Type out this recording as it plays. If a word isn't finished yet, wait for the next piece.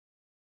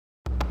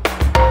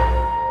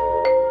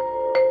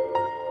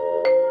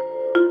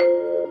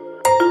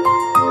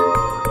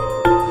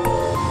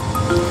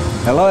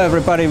Hello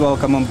everybody,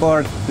 welcome on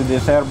board to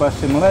this Airbus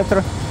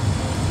simulator.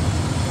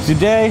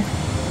 Today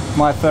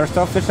my first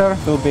officer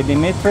will be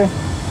Dimitri,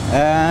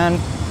 and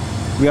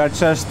we are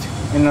just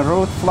in a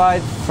route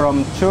flight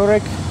from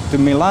Zurich to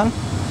Milan,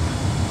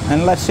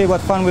 and let's see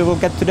what fun we will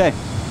get today.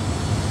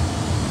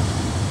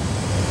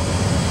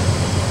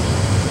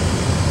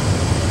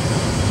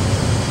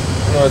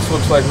 No, it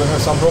looks like we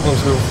have some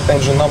problems with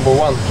engine number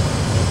 1.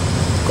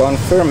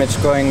 Confirm it's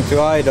going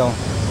to idle.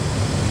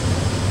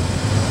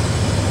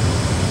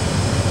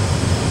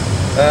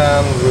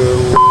 And we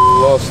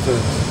lost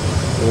it.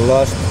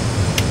 Lost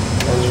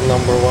Engine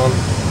number 1.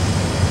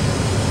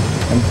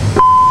 And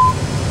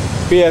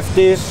PFD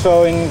is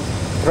showing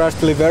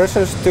thrust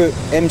reversers to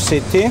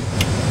MCT.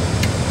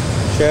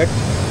 Check.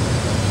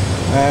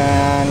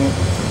 And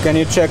can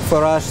you check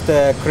for us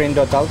the green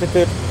dot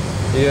altitude?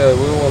 Yeah,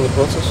 we were on the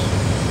process.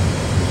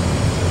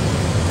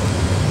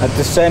 At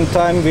the same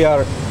time we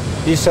are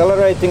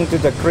decelerating to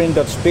the green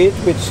dot speed,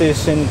 which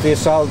is in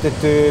this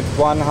altitude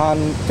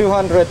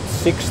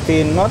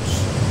 216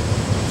 knots,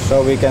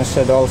 so we can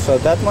set also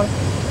that one.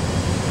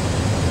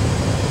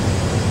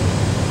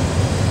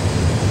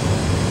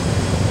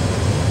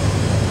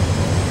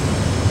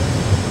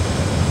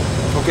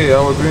 Okay,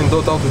 our green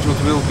dot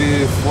altitude will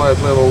be flight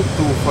level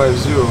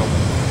 250.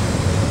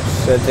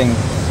 Setting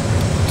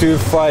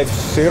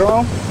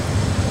 250.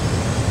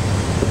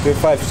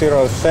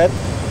 250 set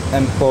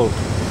and pull.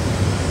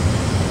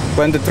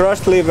 When the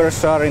thrust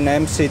levers are in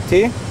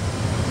MCT,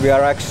 we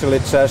are actually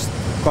just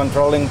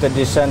controlling the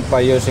descent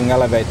by using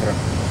elevator.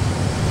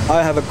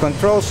 I have a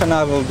controls and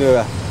I will do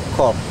a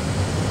call.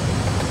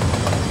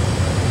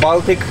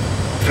 Baltic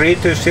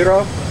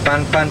 320,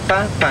 pan pan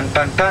pan pan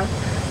pan pan.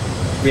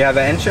 We have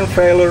an engine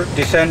failure,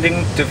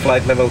 descending to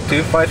flight level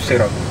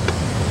 250.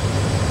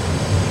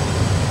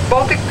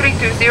 Baltic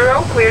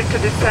 320, cleared to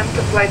descend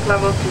to flight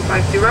level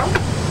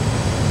 250.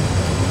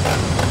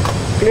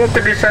 Clear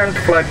to descend,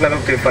 flight level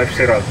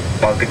 250,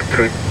 Baltic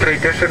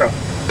 320.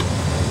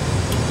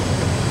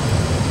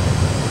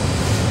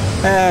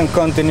 And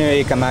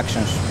continue ECAM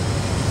actions.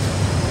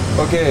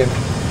 Okay,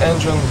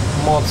 engine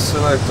mode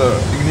selector,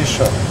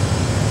 ignition.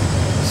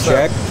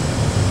 Set. Check.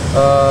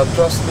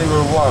 Thrust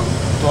lever 1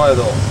 to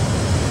idle.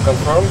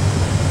 Confirm.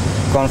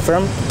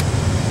 Confirm.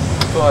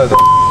 To idle.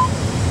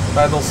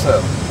 Idle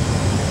set.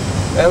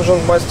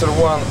 Engine master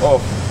 1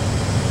 off.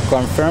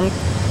 Confirmed.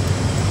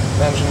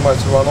 Engine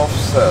master 1 off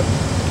set.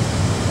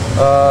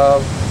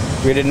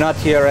 We did not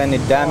hear any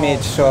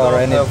damage or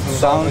any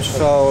sound,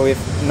 so if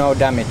no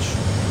damage.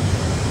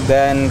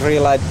 Then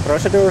relight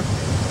procedure.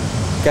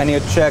 Can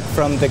you check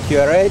from the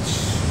QRH?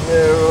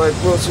 Yeah, relight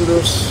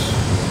procedures.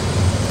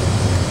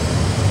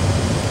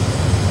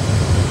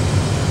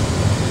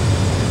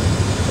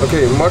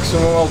 Okay,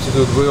 maximum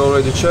altitude we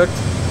already checked.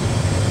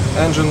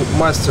 Engine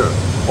master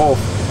off.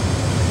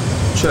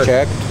 Check.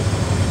 Checked.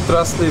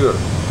 Thrust lever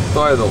to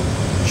idle.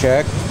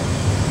 Checked.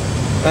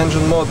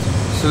 Engine mode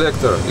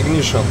selector,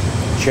 ignition.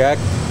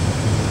 Checked.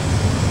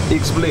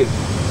 X bleed.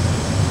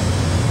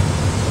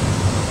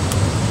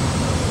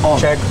 On.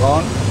 Check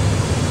on.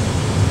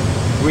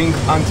 Wing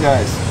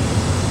anti-ice.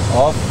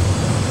 Off.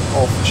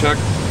 Off. Check.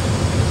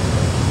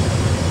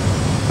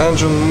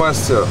 Engine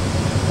master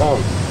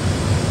on.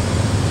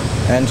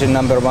 Engine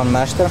number 1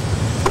 master.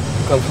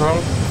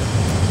 Confirmed.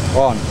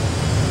 On.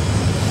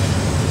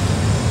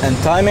 And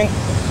timing?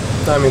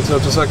 Timing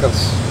 30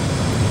 seconds.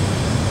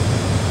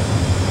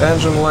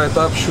 Engine light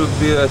up should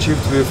be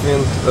achieved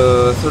within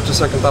 30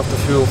 seconds after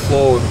fuel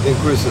flow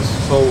increases.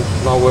 So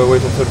now we're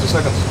waiting 30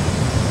 seconds.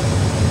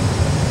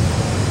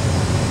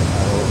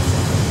 I will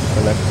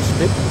select the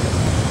speed.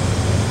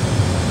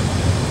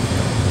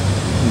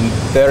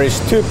 There is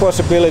 2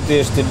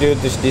 possibilities to do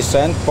this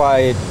descent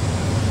by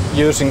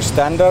using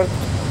standard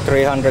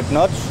 300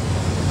 knots,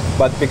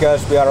 but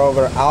because we are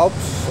over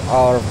Alps,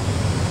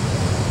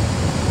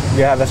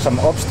 we have some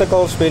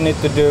obstacles we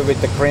need to do with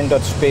the green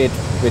dot speed,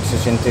 which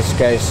is in this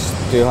case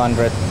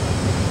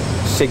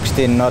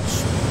 216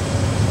 knots.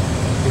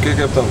 Okay,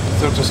 Captain,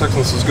 30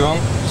 seconds is gone,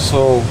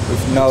 so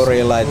if no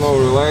relight. No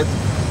relight,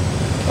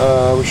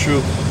 we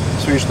should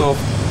switch off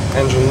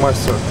engine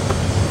master.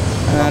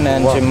 And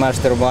engine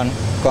master 1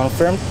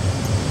 confirmed.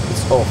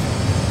 It's off.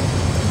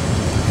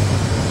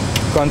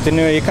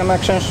 Continue ECAM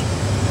actions.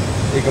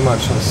 ECAM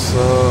actions.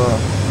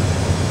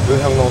 We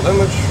have no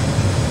damage.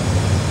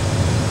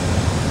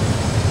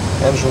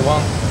 Engine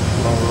 1,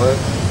 no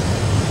relight.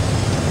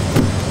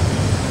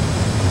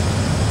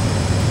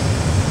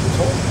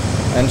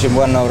 Engine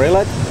 1 no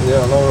relight.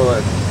 Yeah, no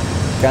relight.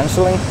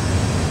 Cancelling.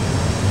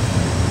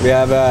 We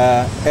have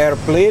air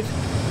bleed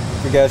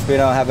because we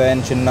don't have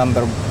engine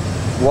number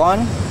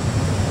 1,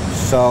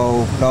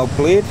 so no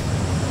bleed.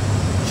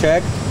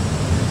 Checked.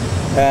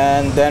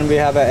 And then we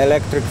have an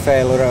electric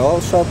failure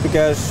also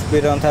because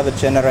we don't have a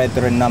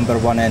generator in number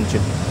 1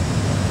 engine.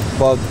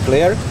 Both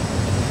cleared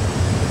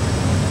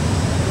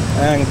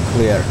and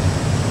clear.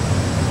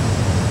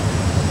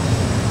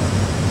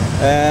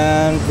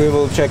 And we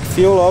will check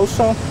fuel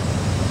also.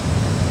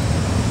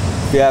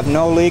 We have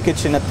no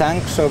leakage in the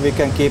tank, so we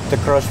can keep the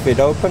crossfeed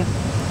open.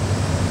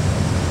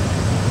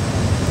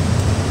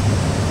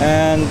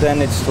 and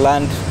then it's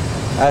land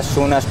as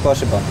soon as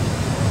possible.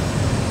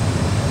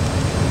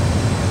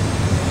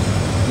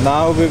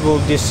 Now we will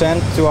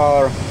descend to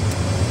our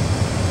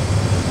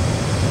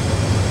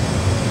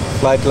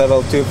flight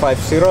level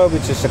 250,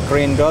 which is a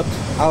green dot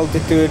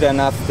altitude,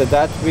 and after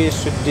that we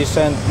should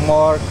descend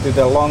more to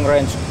the long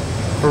range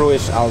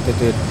cruise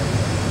altitude.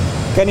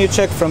 Can you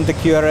check from the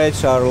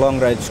QRH our long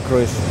range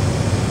cruise?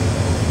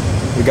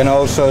 You can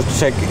also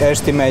check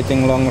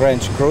estimating long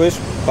range cruise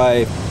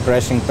by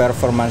pressing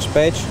performance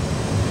page.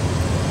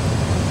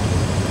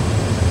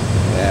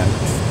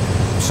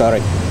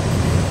 Sorry,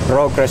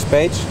 progress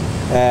page,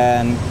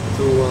 and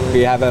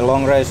we have a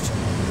long range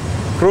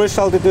cruise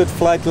altitude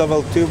flight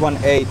level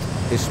 218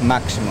 is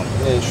maximum.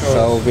 Yeah, sure.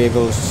 So we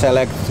will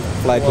select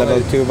flight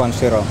level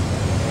 210.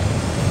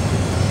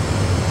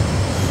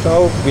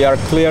 So we are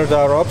cleared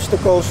our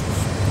obstacles,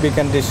 we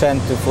can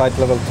descend to flight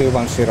level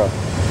 210.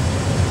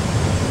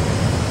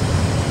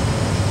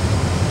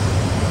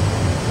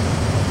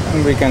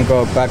 And we can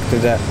go back to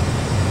the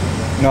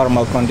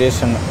normal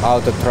condition,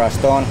 auto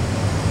thrust on.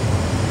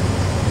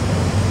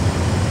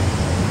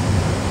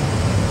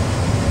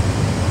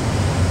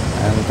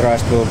 And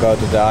thrust will go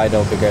to the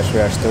idle because we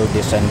are still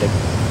descending.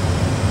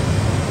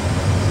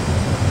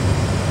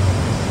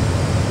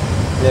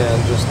 Yeah,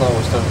 and just now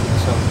we start to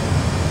descend.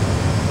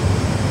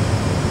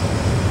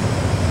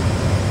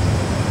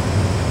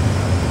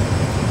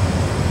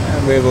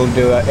 And we will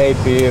do an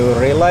APU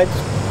relight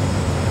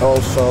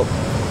also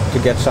to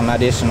get some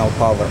additional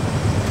power.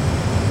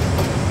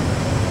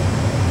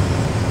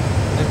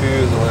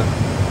 APU is alive.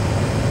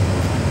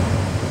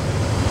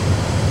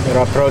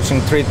 We're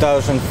approaching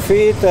 3000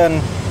 feet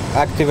and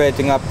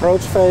activating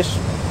approach phase.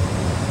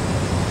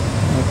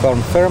 And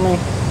confirming.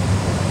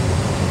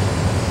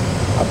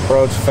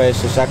 Approach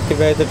phase is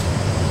activated.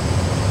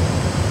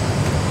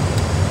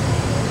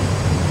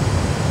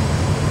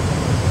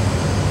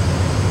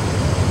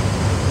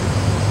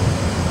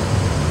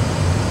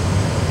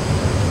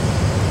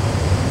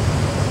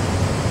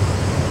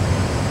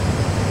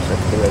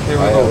 Here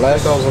we go,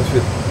 3000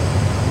 feet.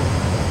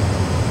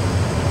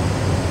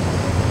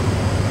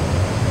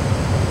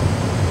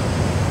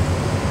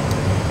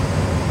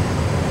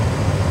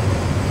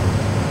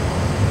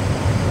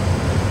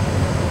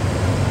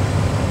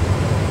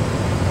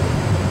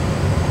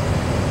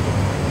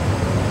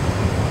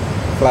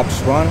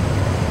 Flaps 1.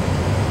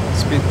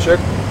 Speed check.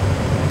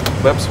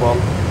 Flaps 1.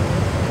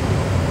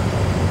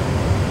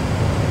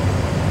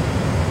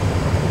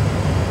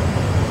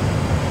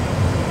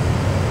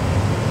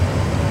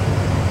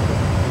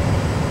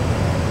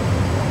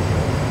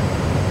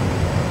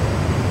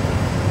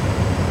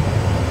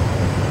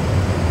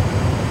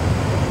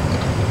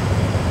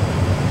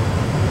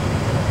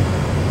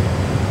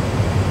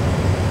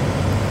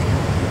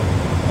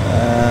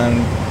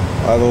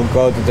 I will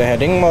go to the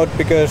heading mode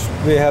because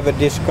we have a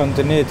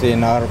discontinuity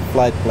in our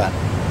flight plan.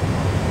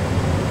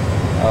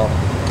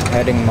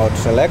 Heading mode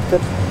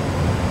selected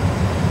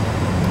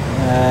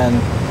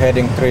and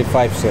heading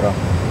 350.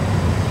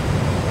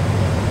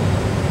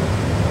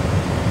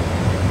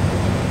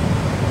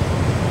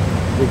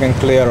 We can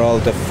clear all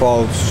the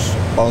faults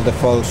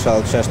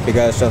out just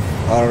because of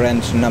our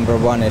engine number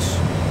 1 is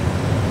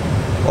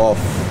off.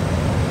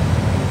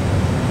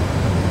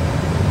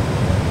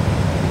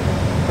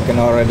 I can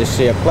already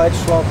see a flight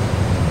slope.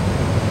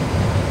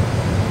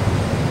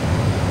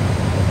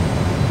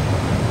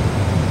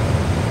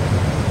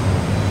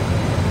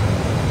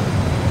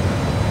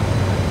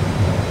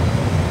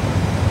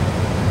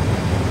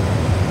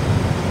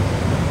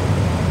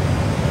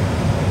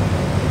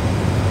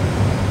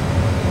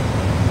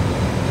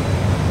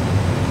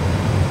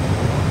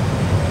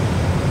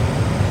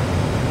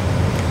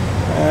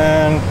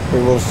 And we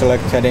will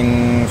select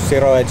heading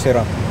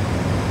 080.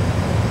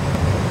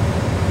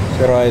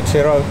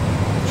 080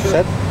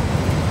 set.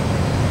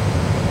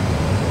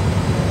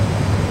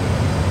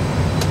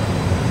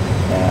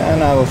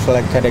 And I will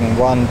select heading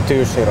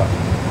 120.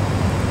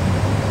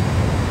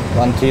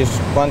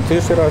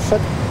 120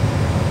 set.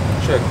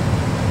 Check.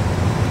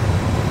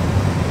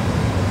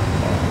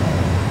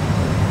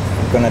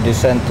 We're gonna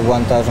descend to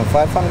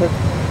 1500.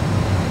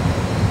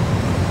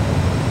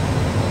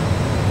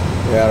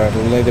 We are a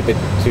little bit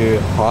too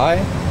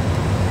high.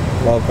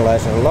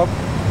 Localizer lock.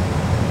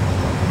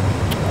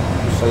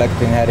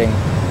 Selecting heading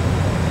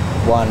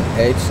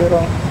 180.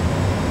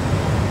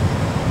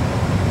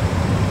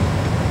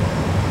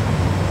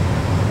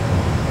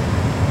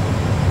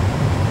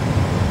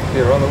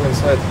 Here on the wind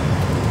side.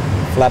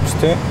 Flaps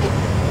 2.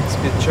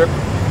 Speed check.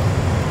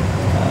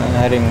 And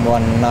heading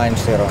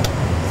 190.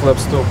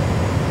 Flaps 2.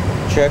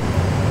 Check.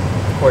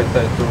 Quite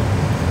tight too.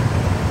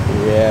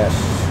 Yes.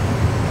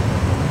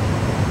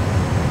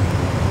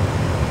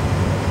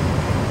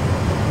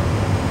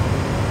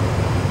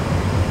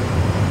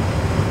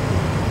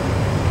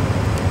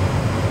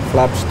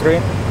 Flaps 3.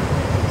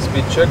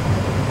 Speed check.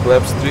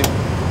 Flaps 3.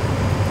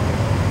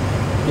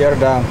 Gear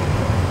down.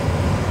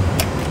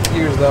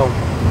 Gears down.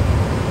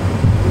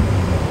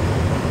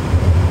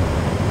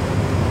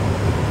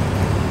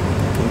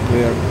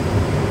 Clear.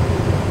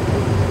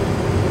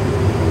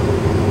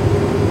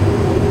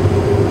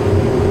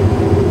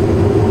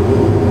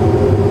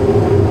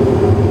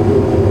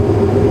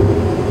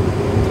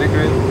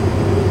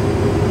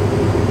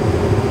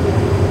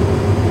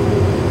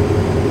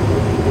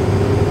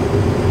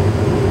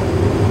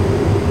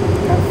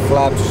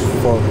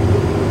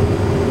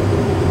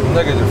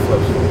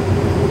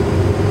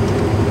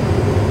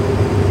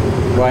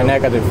 Why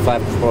negative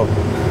flap 4? We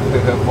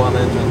have one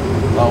engine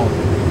down.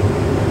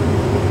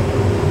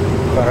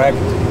 Correct.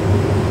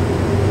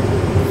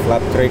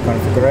 Flap 3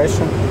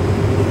 configuration.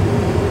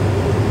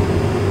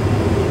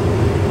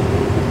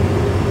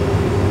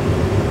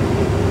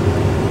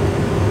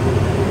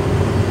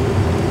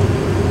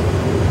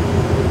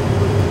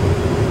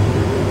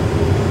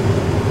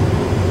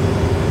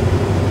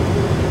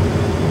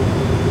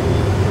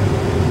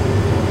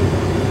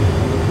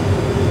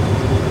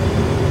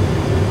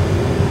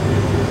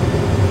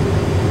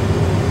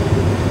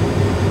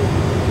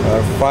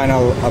 Our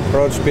final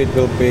approach speed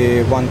will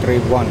be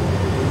 131.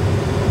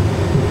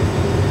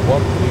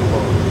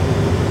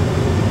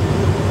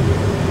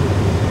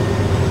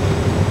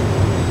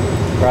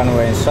 131.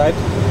 Runway in sight.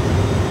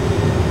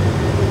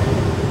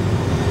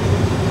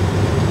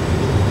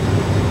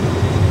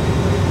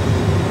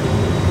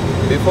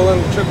 Before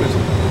landing checklist.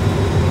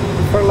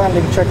 For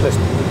landing checklist.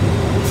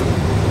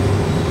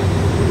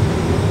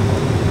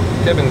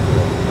 Cabin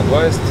crew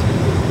advised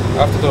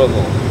after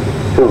throttle.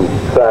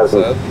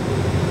 2000.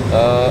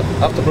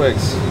 After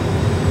brakes.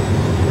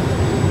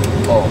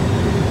 Oh.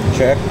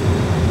 Check.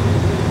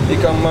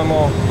 Ecam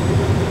memo.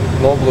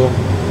 No blue.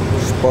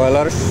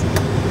 Spoilers.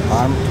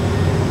 Armed.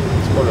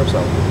 Spoilers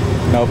out.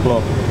 No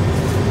blue.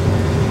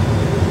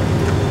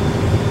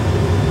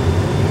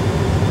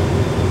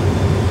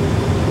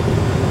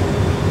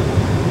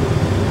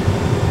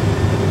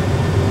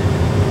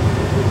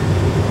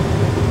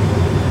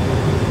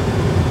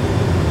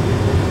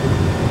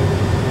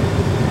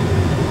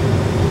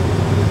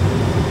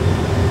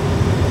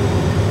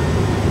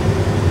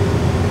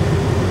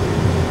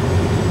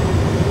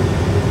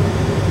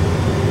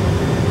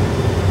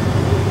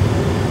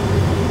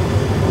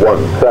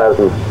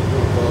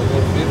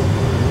 Feet.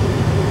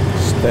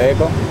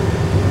 Stable.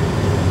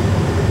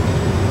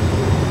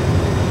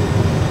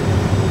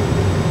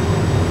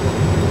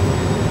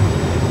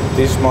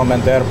 This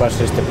moment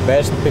Airbus is the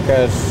best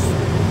because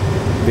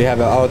we have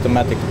an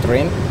automatic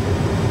trim.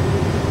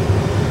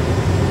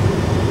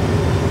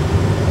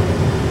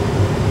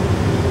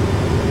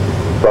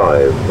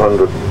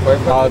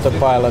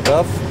 Autopilot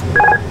off.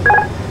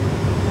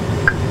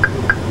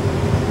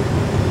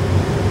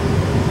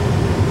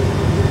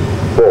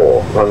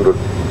 $400.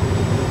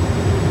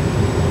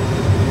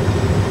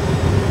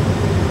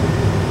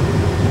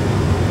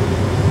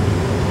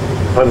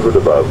 $100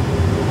 above.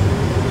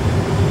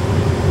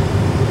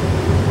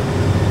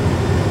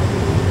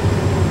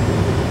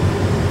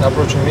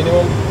 Approaching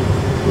minimum.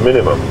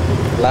 Minimum.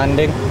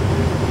 Landing.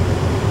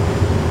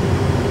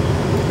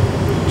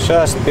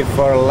 Just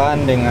before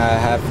landing I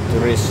have to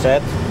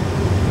reset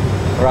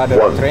rudder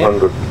trim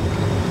 100.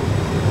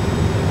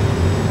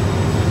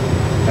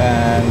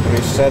 and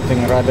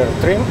resetting rudder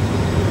trim.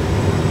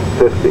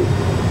 50.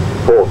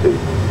 40.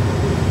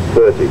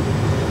 30.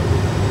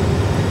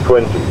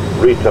 20.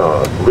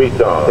 Retard.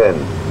 10.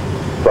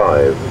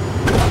 5.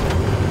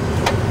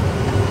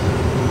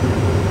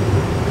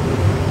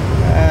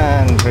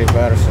 And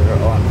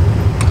reverser on.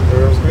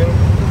 Reverse green.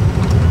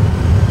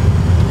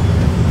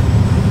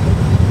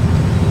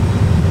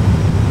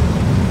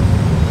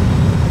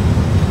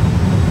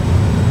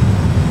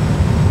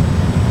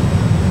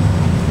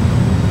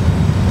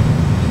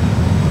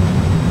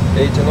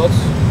 knots.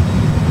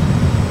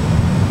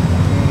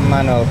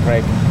 Manual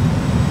brake.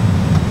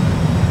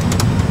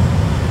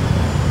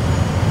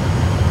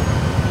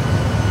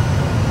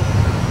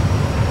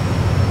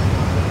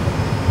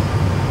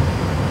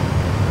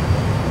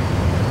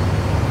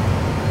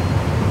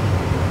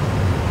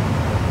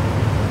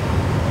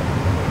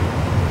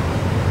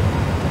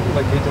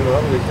 Like hitting the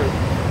runway here.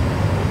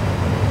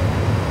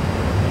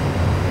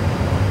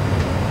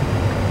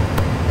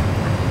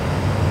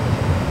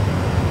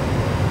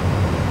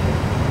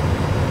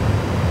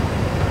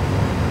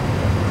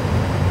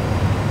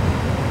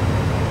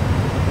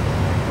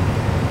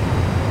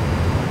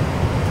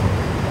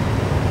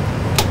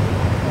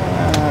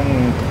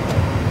 And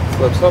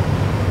Flaps up.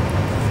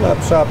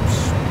 flaps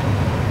ups.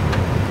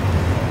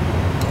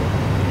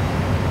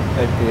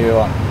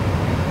 APU on.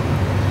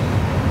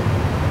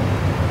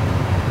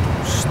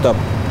 Stop.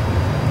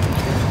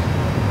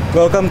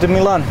 Welcome to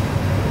Milan.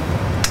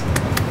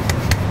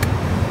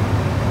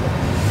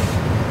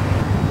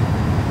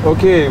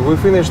 Okay, we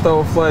finished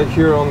our flight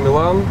here on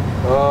Milan.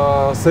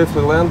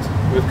 Safely land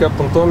with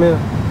Captain Tommy.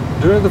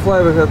 During the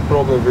flight we had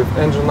problem with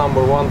engine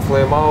number 1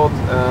 flame out,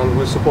 and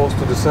we're supposed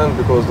to descend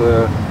because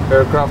the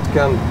aircraft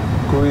can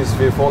cruise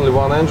with only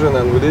one engine,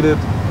 and we did it.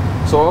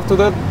 So after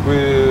that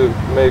we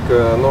make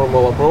a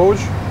normal approach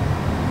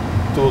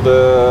to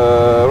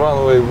the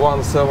runway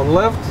 17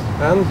 left,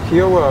 and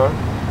here we are.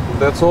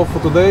 That's all for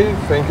today.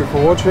 Thank you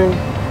for watching.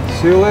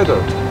 See you later.